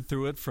could read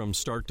through it from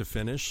start to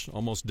finish,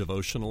 almost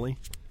devotionally.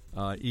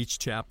 Each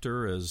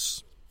chapter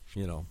is,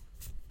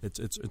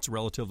 it's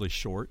relatively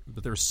short,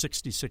 but there's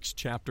 66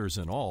 chapters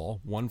in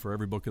all, one for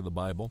every book of the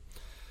Bible.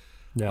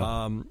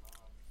 Yeah.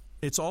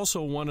 It's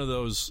also one of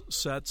those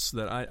sets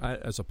that I,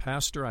 as a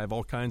pastor, I have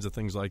all kinds of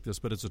things like this,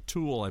 but it's a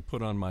tool I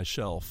put on my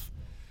shelf.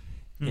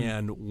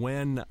 And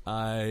when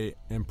I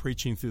am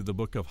preaching through the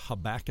book of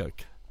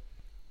Habakkuk,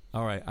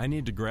 all right, I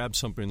need to grab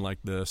something like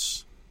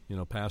this,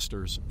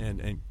 pastors,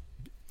 and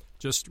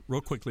just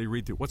real quickly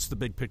read through what's the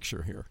big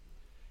picture here.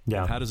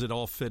 Yeah. And how does it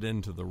all fit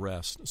into the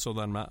rest? So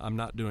that I'm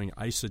not doing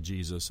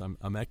eisegesis.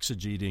 I'm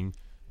exegeting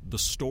the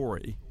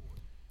story.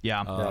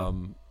 Yeah.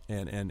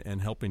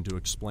 And helping to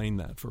explain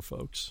that for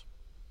folks.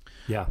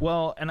 Yeah.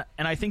 Well, and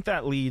I think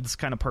that leads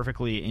kind of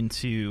perfectly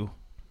into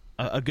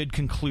a good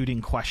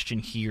concluding question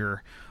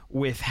here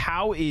with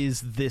how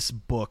is this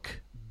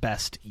book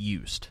best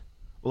used?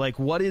 Like,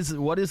 what is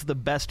the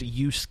best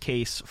use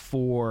case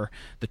for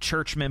the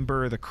church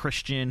member, the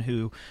Christian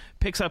who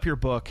picks up your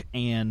book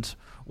and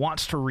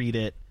wants to read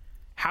it?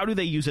 How do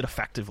they use it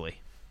effectively?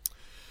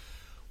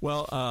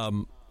 Well,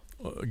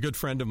 a good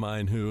friend of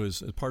mine who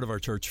is part of our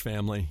church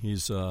family,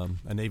 he's a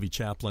Navy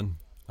chaplain,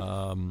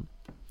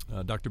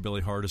 Dr.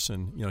 Billy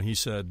Hardison, he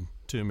said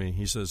to me,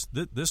 he says,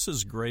 this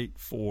is great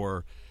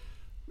for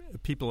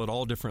people at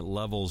all different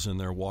levels in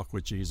their walk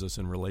with Jesus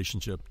and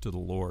relationship to the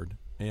Lord.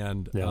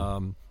 And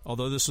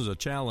although this is a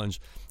challenge,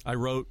 I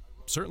wrote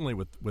certainly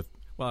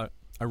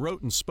I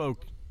wrote and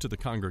spoke to the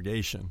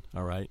congregation,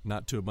 all right,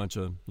 not to a bunch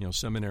of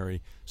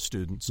seminary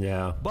students.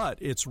 Yeah. But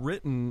it's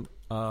written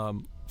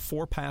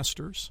for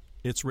pastors.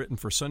 It's written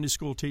for Sunday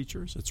school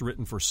teachers. It's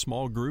written for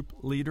small group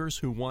leaders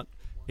who want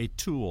a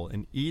tool,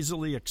 an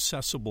easily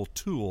accessible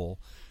tool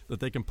that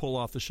they can pull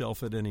off the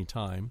shelf at any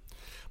time.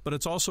 But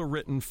it's also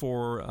written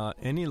for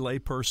any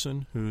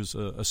layperson who's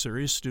a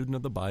serious student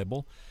of the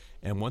Bible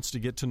and wants to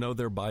get to know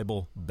their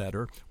Bible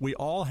better. We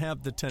all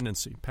have the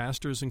tendency,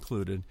 pastors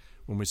included,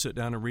 when we sit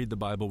down and read the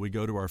Bible, we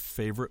go to our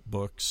favorite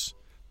books,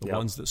 the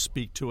ones that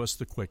speak to us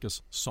the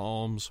quickest,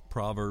 Psalms,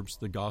 Proverbs,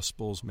 the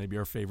Gospels, maybe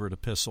our favorite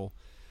epistle.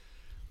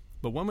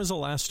 But when was the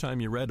last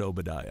time you read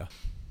Obadiah?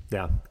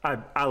 Yeah,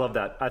 I love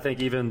that. I think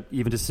even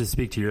just to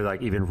speak to your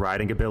like even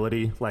writing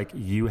ability, like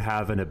you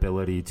have an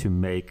ability to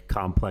make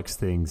complex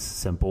things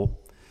simple.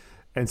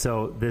 And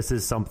so this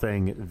is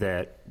something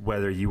that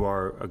whether you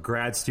are a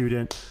grad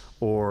student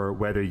or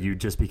whether you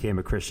just became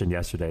a Christian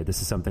yesterday,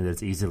 this is something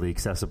that's easily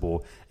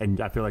accessible.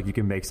 And I feel like you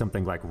can make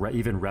something like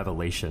even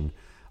Revelation.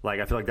 Like,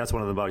 I feel like that's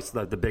one of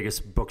the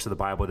biggest books of the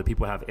Bible that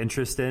people have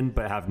interest in,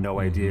 but have no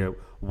idea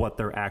what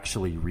they're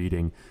actually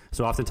reading.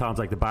 So oftentimes,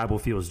 like, the Bible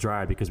feels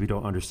dry because we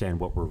don't understand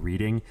what we're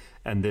reading.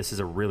 And this is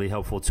a really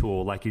helpful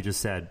tool. Like you just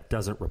said,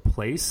 doesn't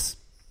replace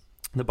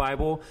the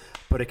Bible,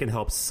 but it can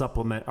help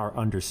supplement our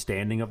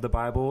understanding of the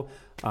Bible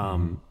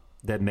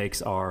that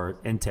makes our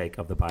intake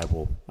of the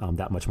Bible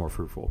that much more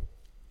fruitful.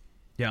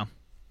 Yeah.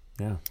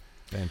 Yeah.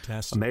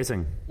 Fantastic.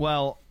 Amazing.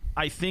 Well,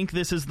 I think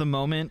this is the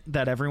moment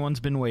that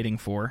everyone's been waiting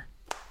for.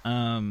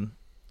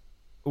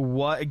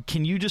 What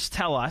can you just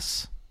tell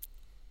us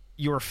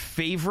your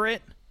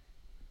favorite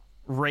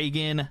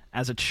Reagan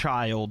as a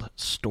child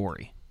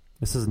story?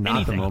 This is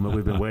not the moment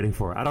we've been waiting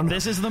for. I don't know.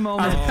 This is the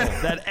moment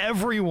that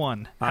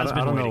everyone has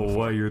been waiting for. I don't know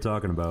what you're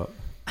talking about.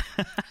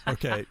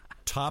 Okay,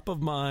 top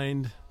of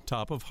mind,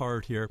 top of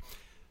heart here.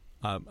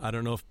 I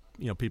don't know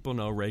if people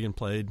know Reagan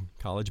played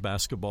college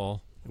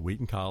basketball at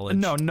Wheaton College.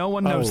 No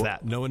one knows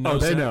that. No one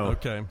knows that? They know.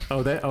 Okay.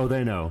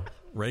 They know.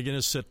 Reagan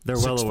is They're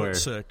well aware.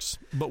 6'6".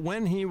 But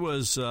when he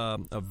was a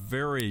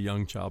very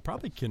young child,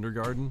 probably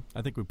kindergarten,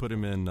 I think we put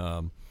him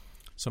in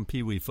some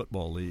Pee Wee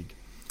football league.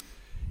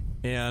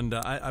 And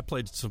I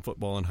played some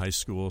football in high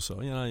school, so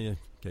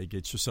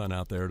get your son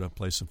out there to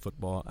play some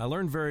football. I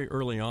learned very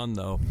early on,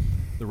 though,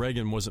 the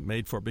Reagan wasn't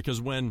made for it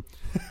because when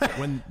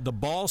the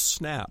ball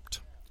snapped,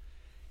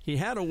 he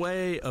had a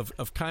way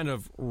of kind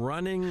of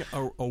running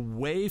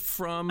away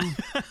from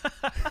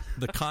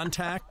the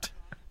contact,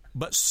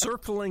 but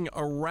circling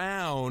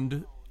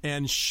around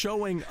and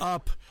showing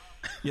up,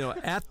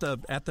 at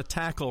the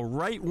tackle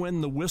right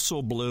when the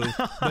whistle blew,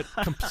 but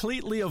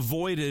completely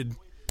avoided,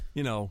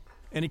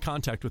 any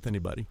contact with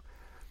anybody.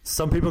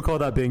 Some people call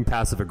that being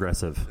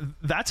passive-aggressive.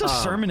 That's a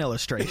sermon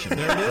illustration.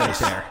 There it is.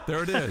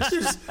 There it is.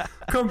 Just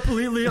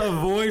completely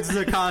avoids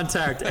the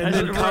contact and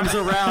then comes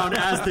around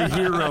as the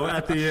hero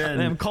at the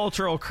end. Them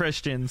cultural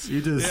Christians.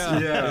 You just,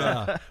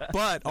 yeah.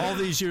 But all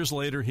these years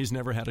later, he's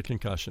never had a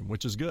concussion,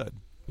 which is good.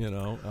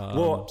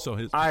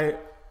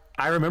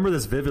 I remember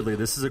this vividly.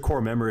 This is a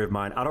core memory of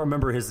mine. I don't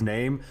remember his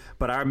name,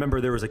 but I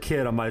remember there was a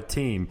kid on my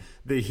team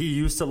that he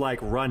used to like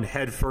run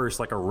headfirst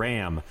like a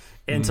ram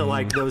into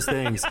like those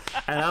things.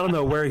 And I don't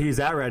know where he's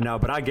at right now,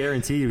 but I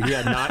guarantee you he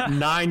had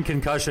nine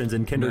concussions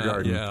in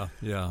kindergarten.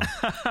 Yeah.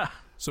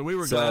 So we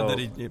were glad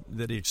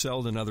that he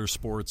excelled in other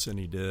sports, and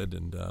he did.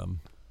 And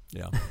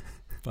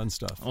fun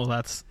stuff. Well,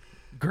 that's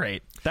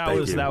great. That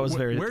was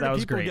very. Where that do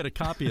was people great. get a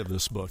copy of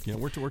this book?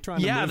 We're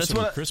trying to move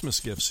some Christmas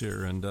gifts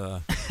here, and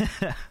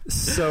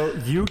so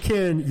you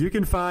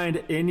can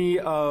find any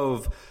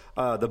of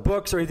the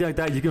books or anything like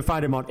that. You can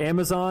find them on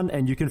Amazon,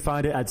 and you can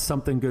find it at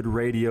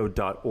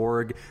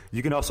somethinggoodradio.org.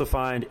 You can also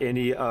find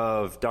any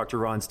of Dr.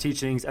 Ron's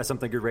teachings at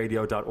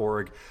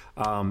somethinggoodradio.org.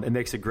 It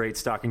makes a great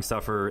stocking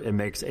stuffer. It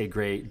makes a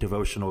great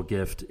devotional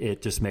gift.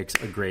 It just makes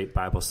a great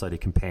Bible study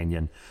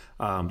companion.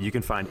 You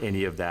can find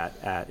any of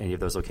that at any of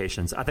those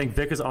locations. I think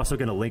Vic is also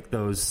going to link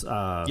those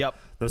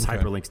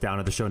hyperlinks down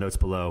in the show notes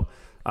below,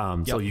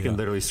 so you can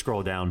literally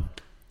scroll down.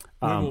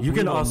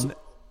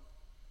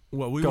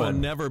 We will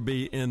never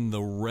be in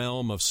the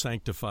realm of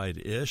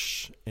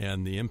Sanctified-ish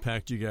and the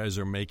impact you guys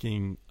are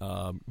making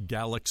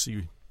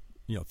galaxy,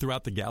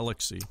 throughout the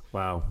galaxy.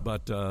 Wow.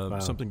 But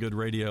Something Good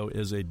Radio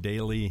is a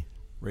daily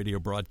radio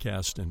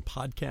broadcast and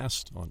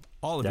podcast on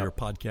all of your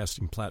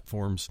podcasting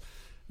platforms,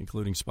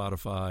 including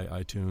Spotify,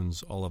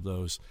 iTunes, all of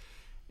those.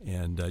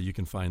 And you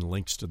can find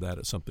links to that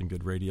at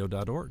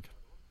somethinggoodradio.org.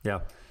 Yeah.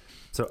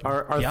 So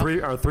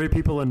our three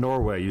people in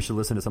Norway, you should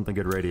listen to Something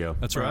Good Radio.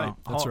 That's right.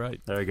 That's right.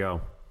 There you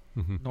go.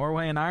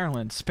 Norway and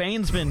Ireland.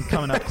 Spain's been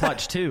coming up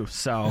clutch too.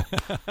 So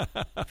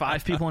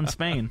 5 people in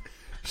Spain.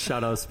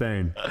 Shout out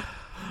Spain.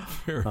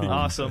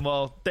 Awesome.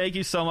 Well, thank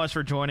you so much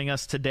for joining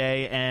us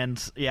today. And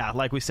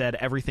like we said,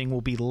 everything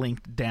will be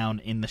linked down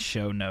in the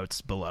show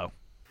notes below.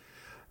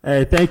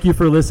 Hey, thank you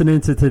for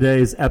listening to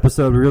today's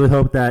episode. We really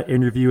hope that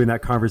interview and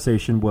that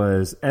conversation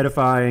was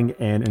edifying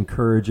and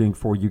encouraging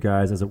for you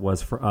guys as it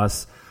was for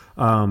us.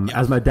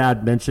 As my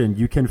dad mentioned,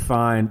 you can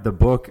find the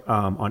book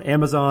on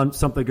Amazon,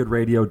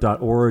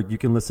 somethinggoodradio.org. You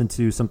can listen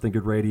to Something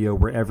Good Radio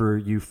wherever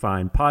you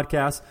find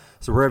podcasts.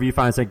 So wherever you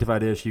find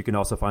Sanctified-ish, you can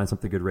also find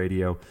Something Good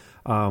Radio.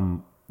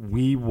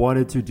 we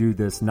wanted to do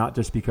this not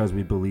just because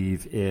we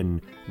believe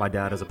in my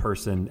dad as a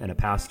person and a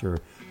pastor,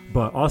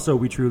 but also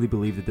we truly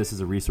believe that this is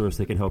a resource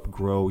that can help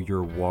grow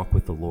your walk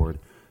with the Lord.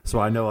 So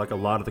I know like a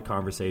lot of the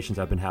conversations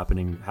I've been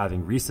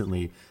having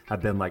recently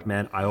have been like,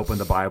 man, I open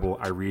the Bible,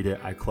 I read it,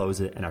 I close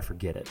it, and I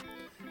forget it.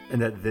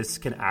 And that this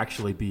can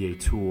actually be a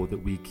tool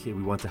that we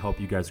want to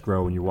help you guys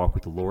grow in your walk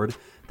with the Lord,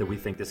 that we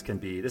think this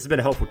has been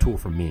a helpful tool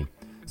for me.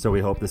 So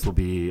we hope this will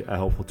be a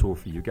helpful tool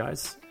for you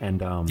guys.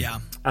 And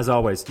as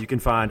always, you can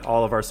find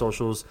all of our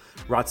socials,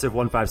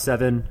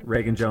 Rotsiv157,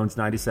 Reagan Jones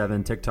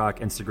 97, TikTok,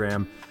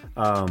 Instagram.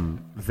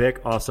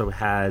 Vic also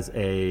has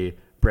a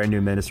brand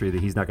new ministry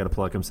that he's not going to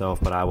plug himself,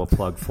 but I will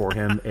plug for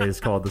him. It is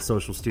called The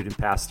Social Student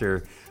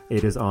Pastor.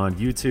 It is on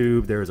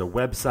YouTube. There is a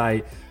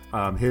website.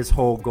 His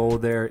whole goal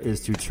there is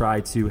to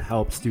try to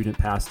help student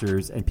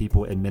pastors and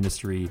people in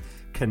ministry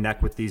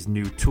connect with these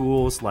new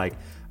tools like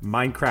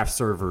Minecraft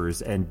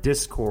servers and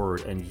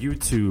Discord and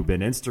YouTube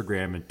and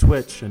Instagram and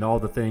Twitch and all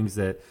the things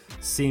that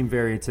seem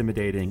very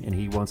intimidating. And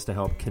he wants to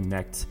help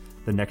connect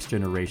the next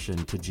generation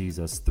to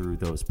Jesus through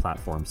those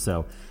platforms.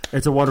 So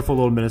it's a wonderful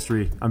little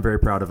ministry. I'm very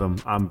proud of him.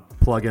 I'm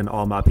plugging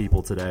all my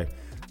people today.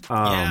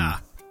 Yeah.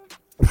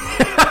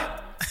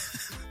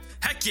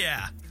 Heck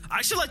yeah.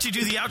 I should let you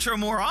do the outro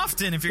more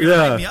often if you're going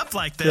to make me up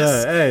like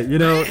this. Yeah. Hey,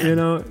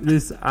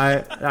 this,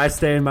 I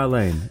stay in my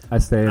lane. I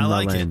stay in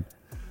my lane.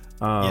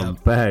 But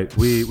hey,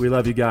 we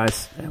love you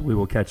guys, and we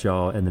will catch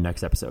y'all in the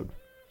next episode.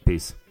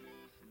 Peace.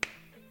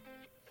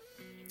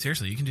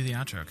 Seriously, you can do the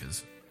outro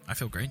because I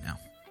feel great now.